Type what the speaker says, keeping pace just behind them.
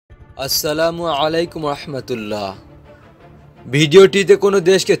আসসালামু আলাইকুম রহমতুল্লাহ। ভিডিওটিতে কোনো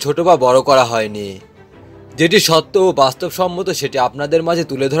দেশকে ছোট বা বড় করা হয়নি, যেটি সত্য ও বাস্তবসম্মত সেটি আপনাদের মাঝে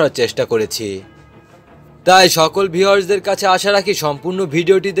তুলে ধরার চেষ্টা করেছি। তাই সকল ভিউয়ার্সদের কাছে আশা রাখি সম্পূর্ণ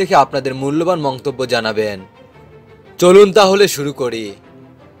ভিডিওটি দেখে আপনাদের মূল্যবান মন্তব্য জানাবেন। চলুন তাহলে শুরু করি।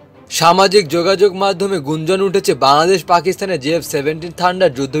 সামাজিক যোগাযোগ মাধ্যমে গুঞ্জন উঠেছে বাংলাদেশ পাকিস্তানে JF-17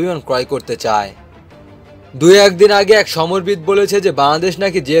 থান্ডার যুদ্ধবিমান ক্রয় করতে চায়। দুই একদিন আগে এক সমরবিদ বলেছে যে বাংলাদেশ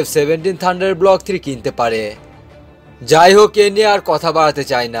নাকি JF-17 থান্ডার ব্লক 3 কিনতে পারে। যাই হোক, এ নিয়ে আর কথা বাড়াতে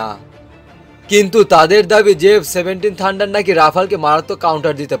চাই না, কিন্তু তাদের দাবি JF-17 থান্ডার নাকি রাফালকে মারাত্মক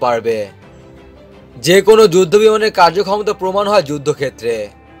কাউন্টার দিতে পারবে। যে কোনো যুদ্ধবিমানের কার্যক্ষমতা প্রমাণ হয় যুদ্ধক্ষেত্রে,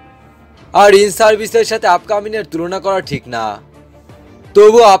 আর ইন সার্ভিসের সাথে আপকামিংয়ের তুলনা করা ঠিক না।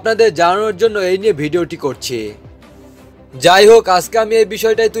 তবুও আপনাদের জানানোর জন্য এই নিয়ে ভিডিওটি করছি। যাই হোক, আজকে আমি এই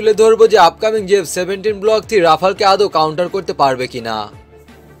বিষয়টাই তুলে ধরবো যে আপকামিং JF-17 ব্লক 3 রাফালকে আদৌ কাউন্টার করতে পারবে কিনা।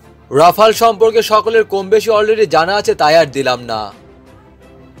 রাফাল সম্পর্কে সকলের কম বেশি অলরেডি জানা আছে, তাই আর দিলাম না।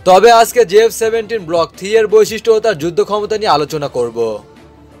 তবে আজকে JF-17 ব্লক 3 এর বৈশিষ্ট্য ও তার যুদ্ধ ক্ষমতা নিয়ে আলোচনা করব।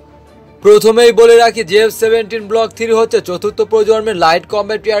 প্রথমেই বলে রাখি, JF-17 ব্লক 3 হচ্ছে চতুর্থ প্রজন্মের লাইট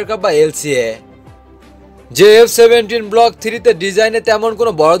কম্ব্যাট এয়ারক্রাফট বা LCA। JF-17 ব্লক 3-তে ডিজাইনে তেমন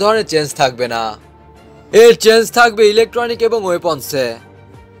কোনো বড় ধরনের চেঞ্জ থাকবে না, এর চেঞ্জ থাকবে ইলেকট্রনিক এবং ওয়েপন্সে।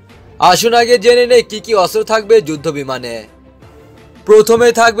 আসুন আগে জেনে নেই কি কি অস্ত্র থাকবে যুদ্ধ বিমানে। প্রথমে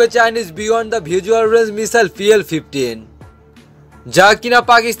থাকবে Chinese beyond the visual range missile PL-15, যা কিনা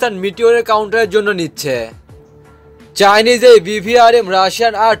পাকিস্তান মিটিওরের কাউন্টারের জন্য নিচ্ছে। চাইনিজ এই BVRM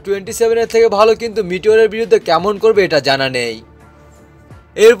রাশিয়ান R-27 এর থেকে ভালো, কিন্তু মিটিওরের বিরুদ্ধে কেমন করবে এটা জানা নেই।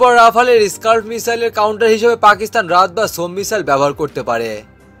 এরপর রাফালের স্কার্ফ মিসাইলের কাউন্টার হিসেবে পাকিস্তান রাত বা সোম মিসাইল ব্যবহার করতে পারে।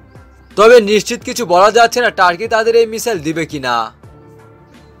 তবে নিশ্চিত কিছু বলা যাচ্ছে না টার্কি তাদের এই মিসাইল দিবে কিনা।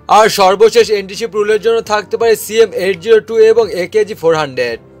 আর সর্বশেষ এন্টিশিপ রুলের জন্য থাকতে পারে CM-802 এবং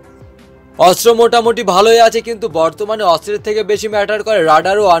AKG-400। অস্ত্র মোটামুটি ভালোই আছে, কিন্তু বর্তমানে অস্ত্রের থেকে বেশি ম্যাটার করে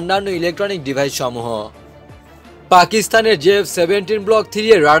রাডার ও অন্যান্য ইলেকট্রনিক ডিভাইস সমূহ। পাকিস্তানের JF-17 ব্লক 3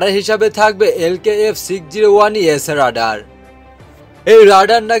 এর রাডার হিসাবে থাকবে LKF-601 AESA রাডার। এই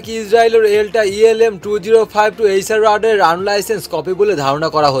রাডার নাকি ইসরায়েলের এলটা ELM-2052 AESA রাডারের আনলাইসেন্স কপি বলে ধারণা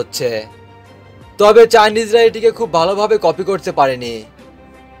করা হচ্ছে। তবে চাইনিজরা এটিকে খুব ভালোভাবে কপি করতে পারেনি।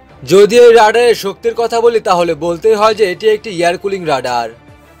 যদি এই রাডারের শক্তির কথা বলি, তাহলে বলতেই হয় যে এটি একটি এয়ার কুলিং রাডার,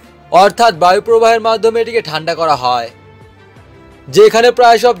 অর্থাৎ বায়ু প্রবাহের মাধ্যমে এটিকে ঠান্ডা করা হয়। যেখানে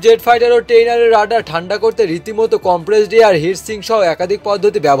প্রায় সব জেট ফাইটার ও ট্রেইনারের রাডার ঠান্ডা করতে রীতিমতো কম্প্রেসড এয়ার, হিট সিঙ্ক সহ একাধিক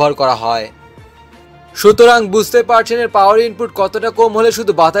পদ্ধতি ব্যবহার করা হয়। সুতরাং বুঝতে পারছেন এর পাওয়ার ইনপুট কতটা কম হলে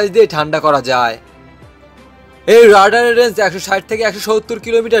শুধু বাতাস দিয়ে ঠান্ডা করা যায়। এই রাডারের রেঞ্জ 160 থেকে 170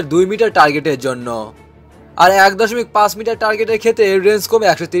 কিলোমিটার 2 মিটার টার্গেটের জন্য, আর 1.5 মিটার টার্গেটের ক্ষেত্রে এর রেঞ্জ কমে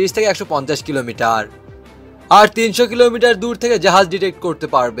 130 থেকে 150 কিলোমিটার, আর 300 কিলোমিটার দূর থেকে জাহাজ ডিটেক্ট করতে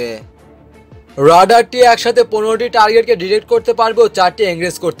পারবে। রাডারটি একসাথে 15টি টার্গেটকে ডিটেক্ট করতে পারবে ও 4টি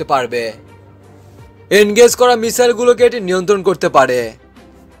এনগেজ করতে পারবে। এনগেজ করা মিসাইলগুলোকে এটি নিয়ন্ত্রণ করতে পারে।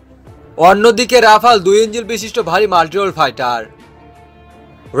 অন্যদিকে রাফাল 2 ইঞ্জিন বিশিষ্ট ভারী মাল্টিরোল ফাইটার।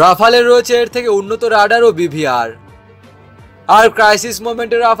 রাফালের রয়েছে এর থেকে উন্নত রাডার ও BVR, আর ক্রাইসিস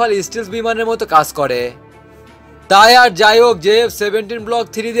মোমেন্টে রাফাল স্টিলস বিমানের মতো কাজ করে। তাই আর যাই হোক, JF-17 ব্লক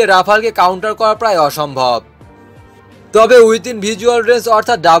 3 দিয়ে রাফালকে কাউন্টার করা প্রায় অসম্ভব। তবে উইথিন ভিজুয়াল রেঞ্জ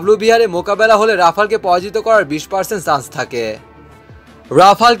অর্থাৎ WVR এ মোকাবেলা হলে রাফালকে পরাজিত করার 20% চান্স থাকে।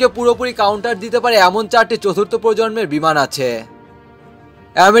 রাফালকে পুরোপুরি কাউন্টার দিতে পারে এমন 4টি চতুর্থ প্রজন্মের বিমান আছে: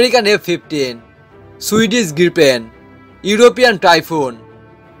 American F-15, Swedish Gripen, European typhoon,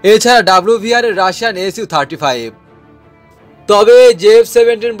 এছাড়া WVR এর রাশিয়ান Su-35। তবে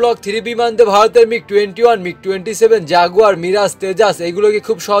JF-17 ব্লক 3 বিমান দিয়ে ভারতের MiG-21, MiG-27, Jaguar, Miraj, Tejas এগুলোকে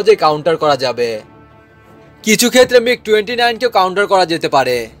খুব সহজেই কাউন্টার করা যাবে। কিছু ক্ষেত্রে MiG-29কেও কাউন্টার করা যেতে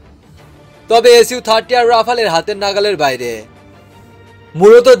পারে, তবে Su-30 আর রাফালের হাতের নাগালের বাইরে।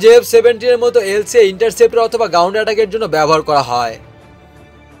 মূলত JF-17 এর মতো LCA ইন্টারসেপ্টর অথবা গ্রাউন্ড অ্যাটাকের জন্য ব্যবহার করা হয়।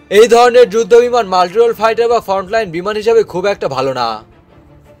 এই ধরনের যুদ্ধ বিমান মাল্টিরোল ফাইটার বা ফ্রন্টলাইন বিমান হিসাবে খুব একটা ভালো না।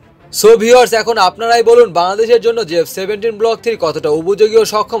 সো ভিউয়ার্স, এখন আপনারাই বলুন বাংলাদেশের জন্য JF-17 ব্লক 3 কতটা উপযোগী ও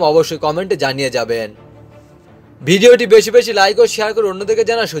সক্ষম, অবশ্যই কমেন্টে জানিয়ে যাবেন। ভিডিওটি বেশি বেশি লাইক ও শেয়ার করে অন্যদেরকে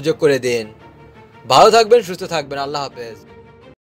জানার সুযোগ করে দিন। ভালো থাকবেন, সুস্থ থাকবেন, আল্লাহ হাফেজ।